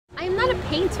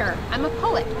painter, I'm a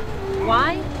poet.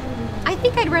 Why? I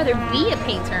think I'd rather be a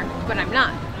painter, but I'm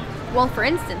not. Well, for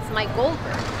instance, Mike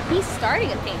Goldberg, he's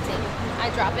starting a painting. I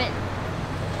drop in.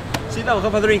 Sit down,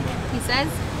 have a drink. He says,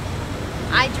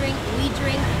 I drink, we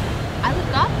drink. I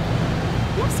look up,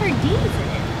 you have sardines in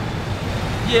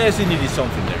it. Yes, it needed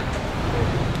something there.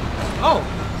 Oh,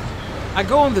 I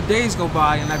go and the days go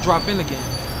by and I drop in again.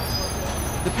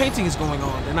 The painting is going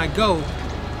on and I go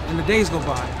and the days go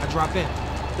by, I drop in.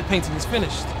 The painting is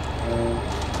finished.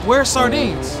 Where's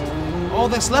sardines? All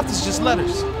that's left is just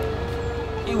letters.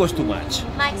 It was too much.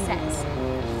 Mike says.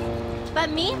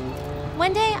 But me?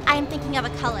 One day I am thinking of a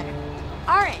color.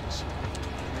 Orange.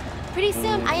 Pretty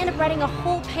soon I end up writing a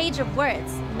whole page of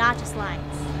words, not just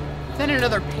lines. Then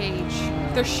another page.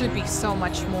 There should be so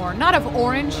much more. Not of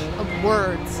orange, of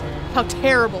words. How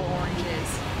terrible orange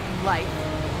is. Life.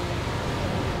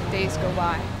 Days go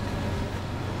by.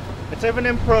 It's even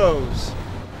in prose.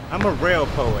 I'm a real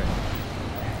poet.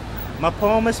 My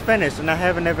poem is finished and I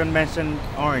haven't even mentioned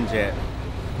orange yet.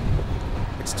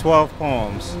 It's 12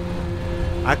 poems.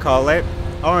 I call it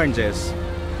Oranges.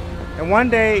 And one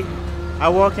day, I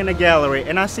walk in a gallery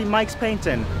and I see Mike's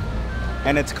painting.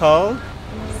 And it's called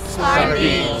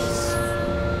Sardines.